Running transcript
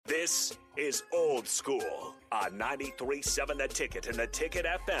This is Old School on 93.7 The Ticket and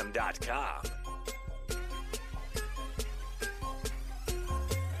theticketfm.com.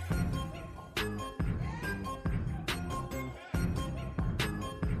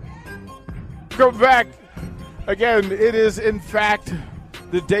 Come back. Again, it is, in fact,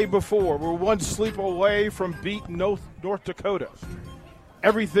 the day before. We're one sleep away from beating North Dakota.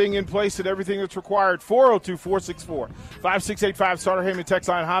 Everything in place and everything that's required. 402-464-5685. Starter Heyman text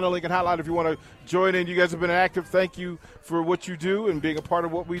line, Honda Lincoln Hotline if you want to join in. You guys have been active. Thank you for what you do and being a part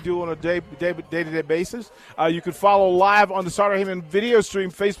of what we do on a day-to-day basis. You can follow live on the Starter Heyman video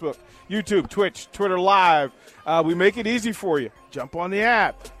stream, Facebook, YouTube, Twitch, Twitter Live. We make it easy for you. Jump on the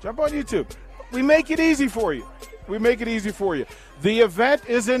app. Jump on YouTube. We make it easy for you. We make it easy for you. The event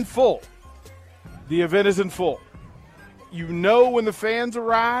is in full. The event is in full. You know when the fans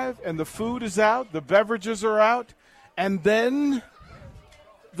arrive and the food is out, the beverages are out, and then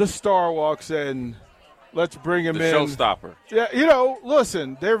the star walks in. Let's bring him in. The showstopper. Yeah, you know,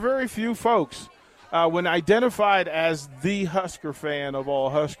 listen, there are very few folks when identified as the Husker fan of all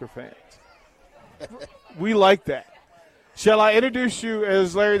Husker fans. We like that. Shall I introduce you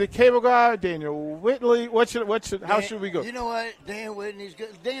as Larry the Cable Guy, Daniel Whitley? How should we go? You know what? Dan Whitney's good.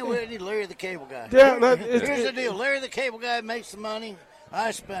 Dan Whitney, Larry the Cable Guy. Yeah, Here's the deal. Larry the Cable Guy makes the money.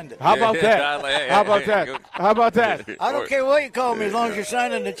 I spend it. How about that? How about that? How about that? I don't care what you call me as long as you're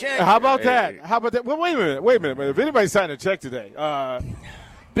signing the check. How about that? How about that? Well, wait a minute. If anybody's signing a check today,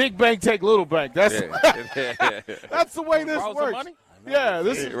 big bank take little bank. That's that's the way this works. Yeah,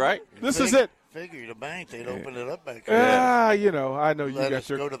 this is right. This is it. Figure the bank, they'd open it up back there. You know, I know you Let got us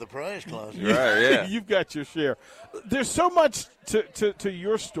your go to the prize closet. Right, yeah. You've got your share. There's so much to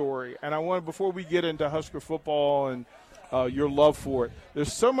your story, and I want, before we get into Husker football and your love for it,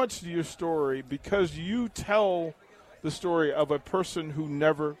 there's so much to your story because you tell the story of a person who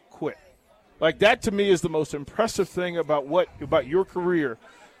never quit. Like, that to me is the most impressive thing about your career,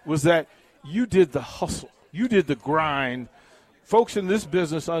 was that you did the hustle, you did the grind. Folks in this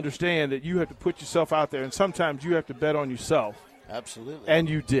business understand that you have to put yourself out there, and sometimes you have to bet on yourself. Absolutely. And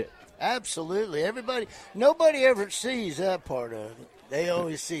you did. Absolutely. Nobody ever sees that part of it. They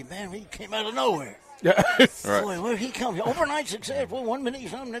always see, man, he came out of nowhere. Yeah. Right. Boy, where he come? Overnight success. Well, 1 minute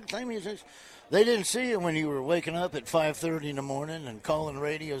he's something, next time he's this. They didn't see it when you were waking up at 5:30 in the morning and calling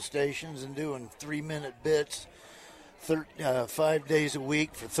radio stations and doing 3-minute bits 5 days a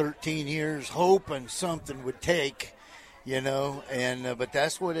week for 13 years, hoping something would take. You know, and but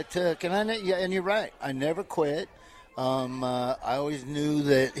that's what it took. And and you're right. I never quit. I always knew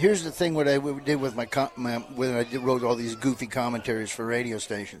that. Here's the thing: what I did with when I wrote all these goofy commentaries for radio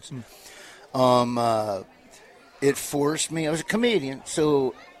stations. It forced me. I was a comedian,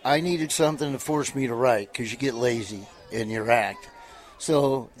 so I needed something to force me to write because you get lazy in your act.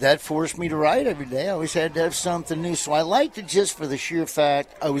 So that forced me to write every day. I always had to have something new. So I liked it just for the sheer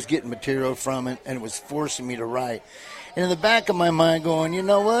fact I was getting material from it, and it was forcing me to write. And in the back of my mind going, you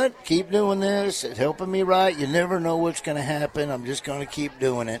know what? Keep doing this. It's helping me write. You never know what's going to happen. I'm just going to keep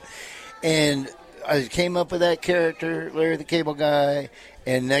doing it. And I came up with that character, Larry the Cable Guy.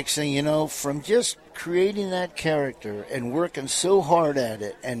 And next thing you know, from just creating that character and working so hard at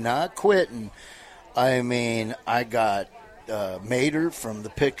it and not quitting, I mean, I got Mater from the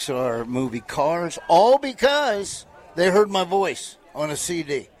Pixar movie Cars, all because they heard my voice on a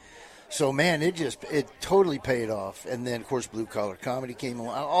CD. So, man, it totally paid off. And then, of course, Blue Collar Comedy came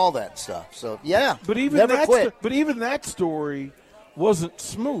along, all that stuff. So, yeah, but even never quit. But even that story wasn't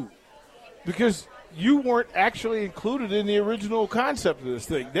smooth because you weren't actually included in the original concept of this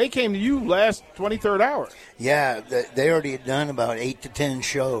thing. They came to you last 23rd hour. Yeah, they already had done about 8 to 10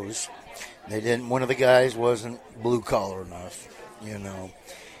 shows. They didn't. One of the guys wasn't blue collar enough, you know.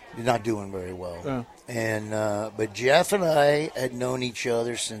 Not doing very well. But Jeff and I had known each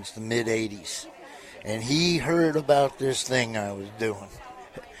other since the mid-'80s. And he heard about this thing I was doing.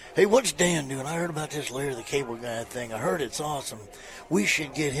 Hey, what's Dan doing? I heard about this Larry the Cable Guy thing. I heard it's awesome. We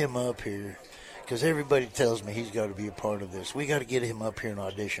should get him up here because everybody tells me he's got to be a part of this. We got to get him up here and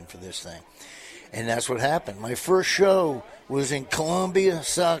audition for this thing. And that's what happened. My first show was in Columbia,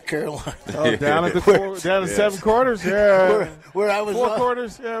 South Carolina. Oh, down at the 7 quarters, yeah. Where I was 4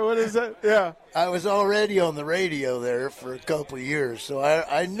 quarters, yeah. What is that? Yeah. I was already on the radio there for a couple of years, so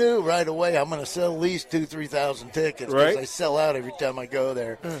I knew right away I'm going to sell at least 2,000-3,000 tickets because I sell out every time I go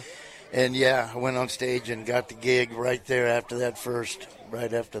there. And yeah, I went on stage and got the gig right after that first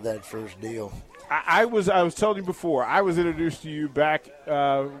deal. I was telling you before, I was introduced to you back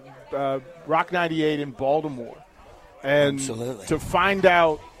Rock 98 in Baltimore. And Absolutely. To find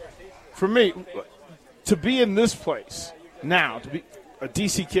out, for me, to be in this place now, a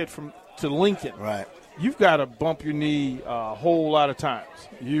DC kid to Lincoln, Right. you've got to bump your knee a whole lot of times.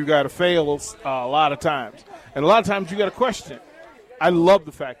 You got to fail a lot of times, and a lot of times you got to question it. I love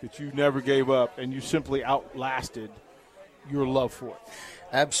the fact that you never gave up and you simply outlasted your love for it.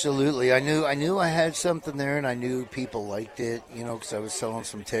 Absolutely. I knew I had something there, and I knew people liked it, because I was selling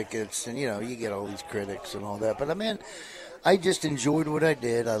some tickets, and, you get all these critics and all that. But, I just enjoyed what I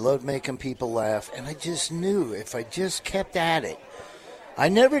did. I loved making people laugh, and I just knew if I just kept at it. I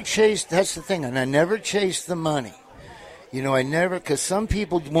never chased, that's the thing, and I never chased the money. Because some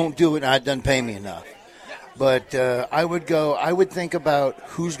people won't do it, and it doesn't pay me enough. But I would think about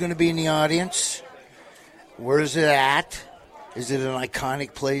who's going to be in the audience, where is it at, is it an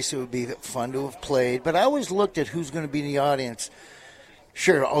iconic place it would be fun to have played. But I always looked at who's going to be in the audience.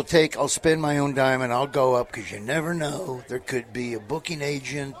 Sure, I'll spend my own dime and I'll go up because you never know. There could be a booking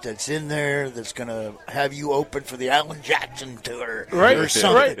agent that's in there that's going to have you open for the Alan Jackson tour or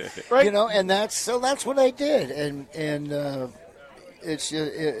something. Right. And that's what I did. And it's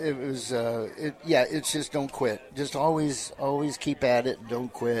just don't quit. Just always keep at it.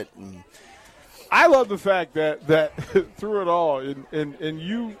 Don't quit. And I love the fact that through it all, and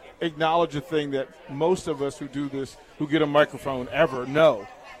you acknowledge a thing that most of us who do this, who get a microphone ever, know,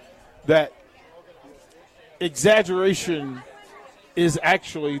 that exaggeration is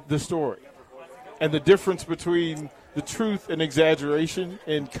actually the story. And the difference between the truth and exaggeration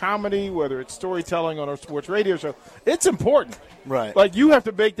in comedy, whether it's storytelling on a sports radio show, it's important. Right. Like, you have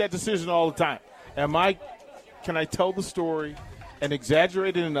to make that decision all the time. Can I tell the story and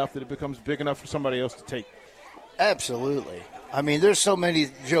exaggerate it enough that it becomes big enough for somebody else to take? Absolutely. There's so many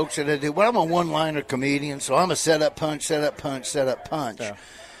jokes that I do. Well, I'm a one-liner comedian, so I'm a set-up punch, set-up punch, set-up punch. Yeah.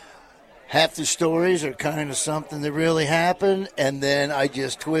 Half the stories are kind of something that really happened, and then I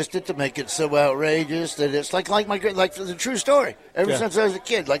just twist it to make it so outrageous that it's like the true story. Ever since I was a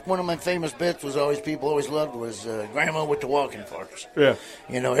kid, like one of my famous bits people always loved was Grandma with the walking farts. Yeah.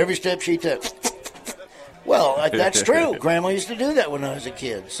 Every step she took. Well, that's true. Grandma used to do that when I was a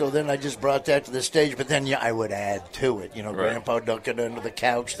kid. So then I just brought that to the stage. But then, I would add to it. Right. Grandpa ducking under the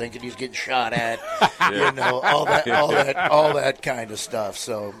couch, thinking he's getting shot at. All that kind of stuff.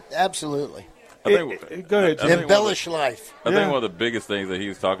 So, absolutely. Go ahead. Embellish life. I think one of the biggest things that he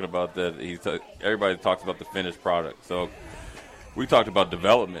was talking about that everybody talks about the finished product. So we talked about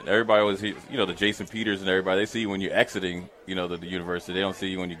development. Everybody always, the Jason Peters and everybody, they see you when you're exiting, the university. They don't see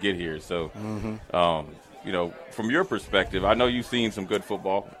you when you get here. So, from your perspective, I know you've seen some good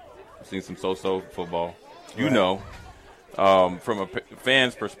football, seen some so-so football. From a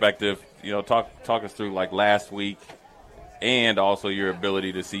fan's perspective, talk us through like last week, and also your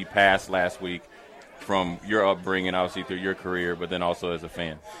ability to see past last week from your upbringing, obviously through your career, but then also as a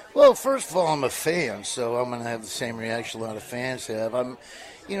fan. Well, first of all, I'm a fan, so I'm going to have the same reaction a lot of fans have. I'm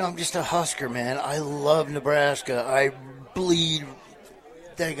just a Husker, man. I love Nebraska. I bleed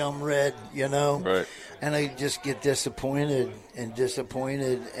daggum red, Right. And I just get disappointed. But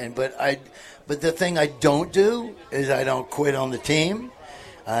the thing I don't do is I don't quit on the team.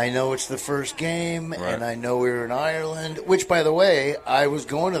 I know it's the first game, right. And I know we were in Ireland, which, by the way, I was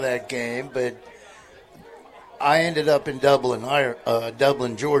going to that game, but I ended up in Dublin,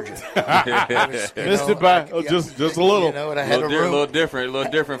 Georgia. Missed it by just a little. And I had a little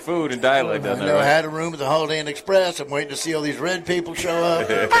different food and dialect. I had a room at the Holiday Inn Express. I'm waiting to see all these red people show up.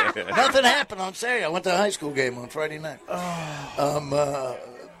 Nothing happened on Saturday. I went to a high school game on Friday night. As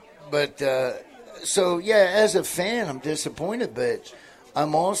a fan, I'm disappointed, but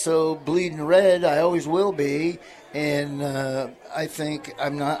I'm also bleeding red. I always will be. And I think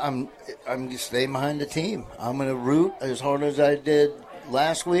I'm going to stay behind the team. I'm going to root as hard as I did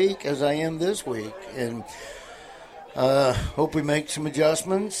last week as I am this week, and hope we make some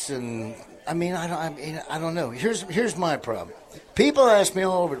adjustments. And I don't know. Here's my problem. People ask me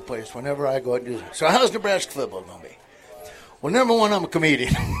all over the place whenever I go out and do this. So how's Nebraska football going to be? Well, number one, I'm a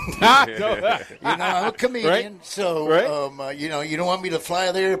comedian. I'm a comedian. Right. So right. You don't want me to fly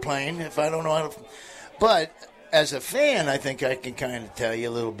the airplane if I don't know how to. But as a fan, I think I can kind of tell you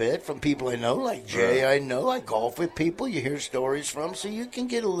a little bit from people I know, like Jay. I know I golf with people you hear stories from, so you can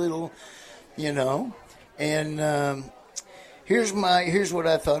get a little, And here's what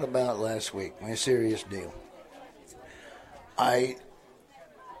I thought about last week. My serious deal. I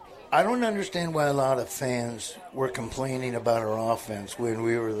don't understand why a lot of fans were complaining about our offense when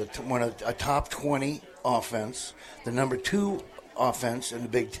we were a top 20 offense, the number 2 offense in the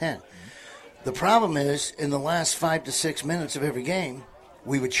Big Ten. The problem is, in the last 5 to 6 minutes of every game,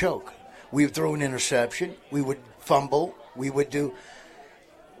 we would choke. We would throw an interception. We would fumble. We would do.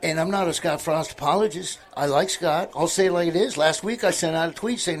 And I'm not a Scott Frost apologist. I like Scott. I'll say it like it is. Last week I sent out a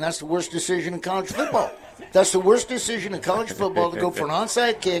tweet saying that's the worst decision in college football. That's the worst decision in college football, to go for an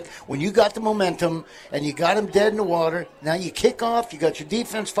onside kick when you got the momentum and you got them dead in the water. Now you kick off, you got your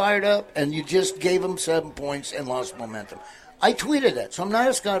defense fired up, and you just gave them 7 points and lost momentum. I tweeted that, so I'm not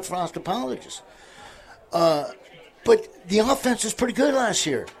a Scott Frost apologist. But the offense was pretty good last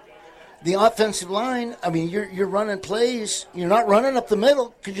year. The offensive line, I mean, you're running plays. You're not running up the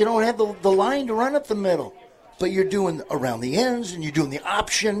middle because you don't have the line to run up the middle. But you're doing around the ends, and you're doing the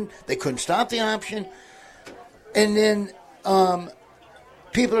option. They couldn't stop the option. And then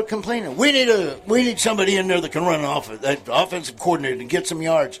people are complaining. We need somebody in there that can run off that offensive coordinator and get some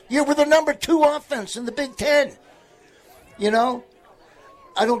yards. Yeah, we're the number 2 offense in the Big Ten. You know,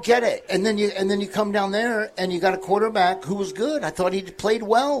 I don't get it. And then you come down there and you got a quarterback who was good. I thought he played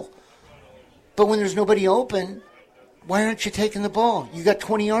well. But when there's nobody open, why aren't you taking the ball? You got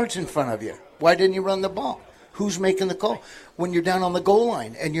 20 yards in front of you. Why didn't you run the ball? Who's making the call? When you're down on the goal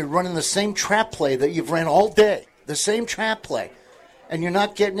line and you're running the same trap play that you've ran all day, the same trap play, and you're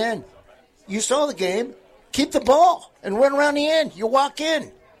not getting in. You saw the game. Keep the ball and run around the end. You walk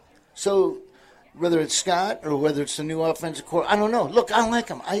in. So whether it's Scott or whether it's the new offensive coordinator, I don't know. Look, I like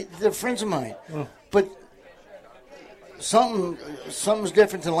them. They're friends of mine. But something's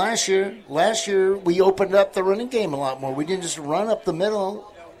different than last year. Last year, we opened up the running game a lot more. We didn't just run up the middle.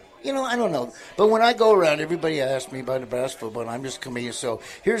 You know, I don't know. But when I go around, everybody asks me about Nebraska football, and I'm just a comedian. So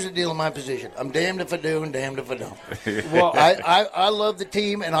here's the deal in my position. I'm damned if I do and damned if I don't. Well, I love the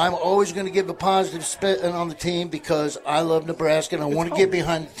team, and I'm always going to give a positive spin on the team because I love Nebraska, and I want to get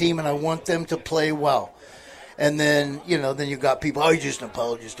behind the team, and I want them to play well. And then, then you've got people, he's just an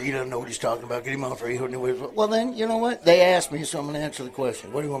apologist. He doesn't know what he's talking about. Get him off. Well, then, you know what? They asked me, so I'm going to answer the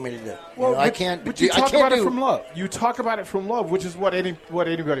question. What do you want me to do? Well, I can't. But you talk about it from love. You talk about it from love, which is what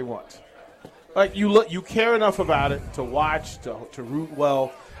anybody wants. Like you care enough about it to watch, to root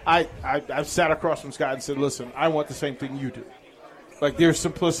well. I've sat across from Scott and said, listen, I want the same thing you do. Like there's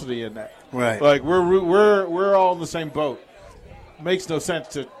simplicity in that. Right. Like we're all in the same boat. Makes no sense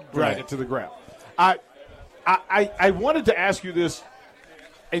to drag it to the ground. I wanted to ask you this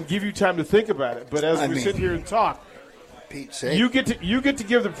and give you time to think about it, but as we sit here and talk, Pete's sake. you get to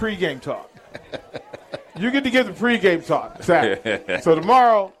give the pregame talk. You get to give the pregame talk, Saturday. So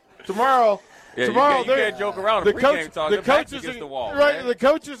tomorrow, you tomorrow can't joke around the the coach, pregame talk. the coaches against the wall, right? man. The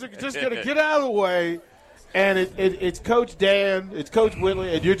coaches are just going to get out of the way, and it's Coach Dan, it's Coach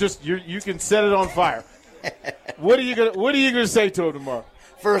Whitley, and you can set it on fire. What are you gonna say to him tomorrow?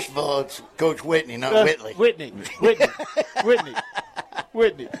 First of all, it's Coach Whitney, not Whitley. Whitney.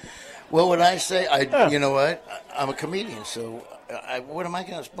 Well, what I say, you know what? I'm a comedian, so what am I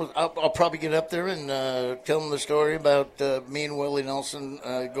going to suppose? I'll probably get up there and tell them the story about me and Willie Nelson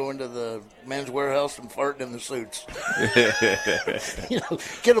going to the Men's Warehouse and farting in the suits.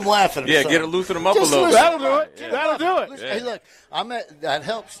 Get them laughing. Yeah, loosen them up a little. That'll do it. That'll do it. Hey, look, that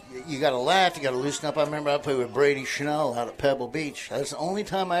helps. You got to laugh. You got to loosen up. I remember I played with Brady Schnell out at Pebble Beach. That's the only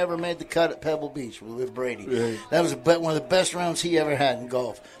time I ever made the cut at Pebble Beach with Brady. Yeah. That was one of the best rounds he ever had in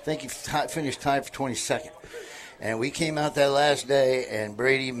golf. I think he finished tied for 22nd. And we came out that last day, and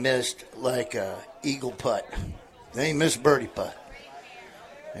Brady missed like a eagle putt. Then he missed birdie putt.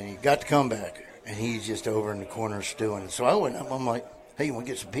 And he got the comeback, and he's just over in the corner stewing. So I went up. I'm like, hey, you want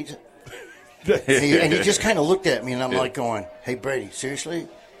to get some pizza? and he just kind of looked at me, and I'm like going, hey, Brady, seriously?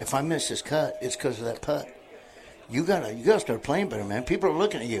 If I miss this cut, it's because of that putt. You gotta start playing better, man. People are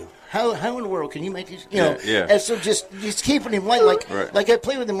looking at you. How in the world can you make these? And so just keeping him light, like I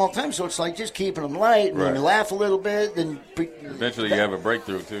play with him all the time. So it's like just keeping him light, and then you laugh a little bit. Then eventually you have a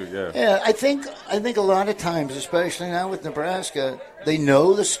breakthrough too. Yeah. Yeah, I think a lot of times, especially now with Nebraska, they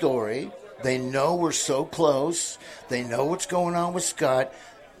know the story. They know we're so close. They know what's going on with Scott.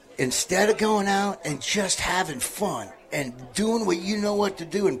 Instead of going out and just having fun and doing what you know what to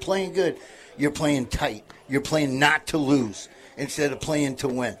do and playing good, you're playing tight. You're playing not to lose instead of playing to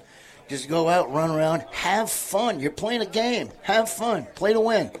win. Just go out, run around, have fun. You're playing a game. Have fun. Play to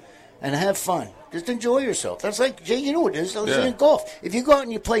win and have fun. Just enjoy yourself. That's like, Jay, you know what it is. That's like golf. If you go out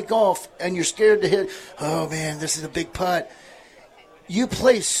and you play golf and you're scared to hit, oh, man, this is a big putt, you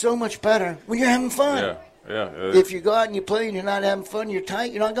play so much better when you're having fun. Yeah. If you go out and you play and you're not having fun, you're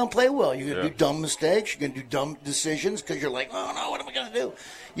tight, you're not going to play well. You're going to do dumb mistakes. You're going to do dumb decisions because you're like, oh, no, what am I going to do?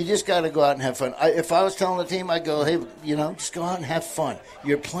 You just got to go out and have fun. If I was telling the team, I'd go, hey, just go out and have fun.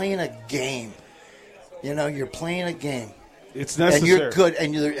 You're playing a game. You're playing a game. It's necessary. And you're good,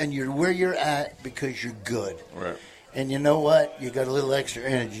 and you're where you're at because you're good. Right. And you know what? You got a little extra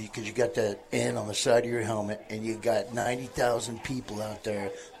energy because you got that N on the side of your helmet, and you got 90,000 people out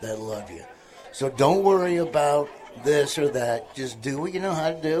there that love you. So don't worry about this or that. Just do what you know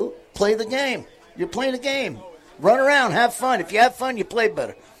how to do. Play the game. You're playing the game. Run around. Have fun. If you have fun, you play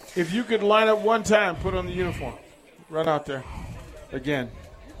better. If you could line up one time, put on the uniform, run out there again.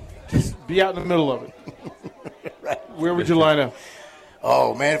 Just be out in the middle of it. Right. Where would you line up?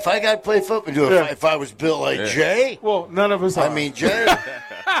 Oh, man, if I got to play football, if I was built like Jay. Well, none of us are. I mean, Jay.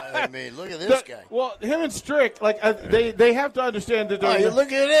 I mean, look at this guy. Well, him and Strick, like they have to understand that they're.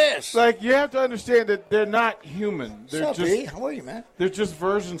 Look at this. Like, you have to understand that they're not human. They're What's up, just. B? How are you, man? They're just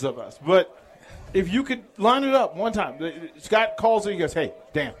versions of us. But if you could line it up one time, Scott calls and he goes, "Hey,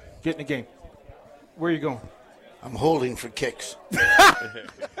 Dan, get in the game. Where are you going?" I'm holding for kicks.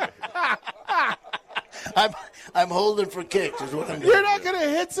 I'm holding for kicks is what I'm doing. You're not going to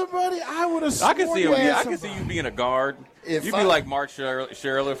hit somebody? I would have sworn I can see you hit I can see you being a guard. You'd be like Mark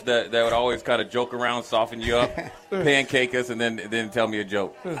Sheriff that would always kind of joke around, soften you up, pancake us, and then tell me a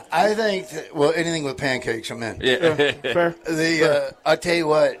joke. I think anything with pancakes, I'm in. Yeah. Fair. I'll tell you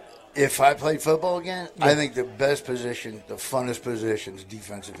what, if I played football again, I think the best position, the funnest position is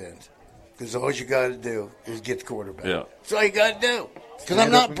defensive end. Because all you got to do is get the quarterback. Yeah. That's all you got to do. Because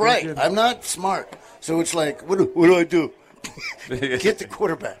I'm not bright. I'm not smart. So it's like, what do I do? Get the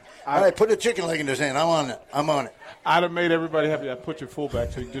quarterback. All right, put a chicken leg in his hand. I'm on it. I'd have made everybody happy. I'd put your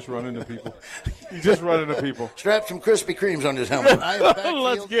fullback so you can just run into people. You just run into people. Strap some Krispy Kremes on his helmet.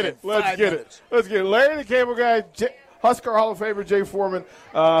 Let's get it. Let's get it. Larry the Cable Guy, Husker Hall of Famer Jay Foreman,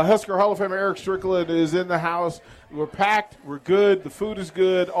 Husker Hall of Famer Eric Strickland is in the house. We're packed. We're good. The food is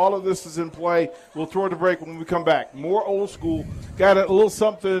good. All of this is in play. We'll throw it a break when we come back. More old school. Got a little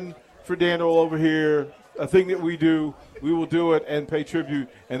something for Daniel over here, a thing that we do. We will do it and pay tribute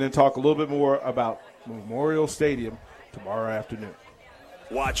and then talk a little bit more about Memorial Stadium tomorrow afternoon.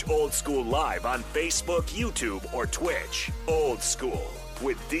 Watch Old School live on Facebook, YouTube, or Twitch. Old School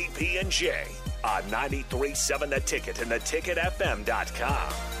with DP and J on 93.7 The Ticket and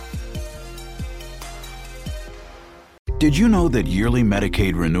theticketfm.com. Did you know that yearly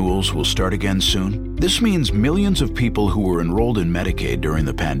Medicaid renewals will start again soon? This means millions of people who were enrolled in Medicaid during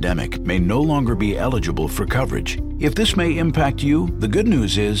the pandemic may no longer be eligible for coverage. If this may impact you, the good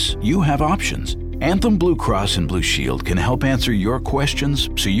news is you have options. Anthem Blue Cross and Blue Shield can help answer your questions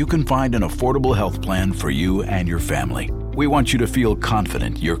so you can find an affordable health plan for you and your family. We want you to feel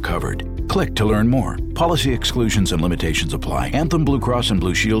confident you're covered. Click to learn more. Policy exclusions and limitations apply. Anthem Blue Cross and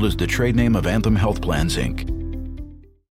Blue Shield is the trade name of Anthem Health Plans, Inc.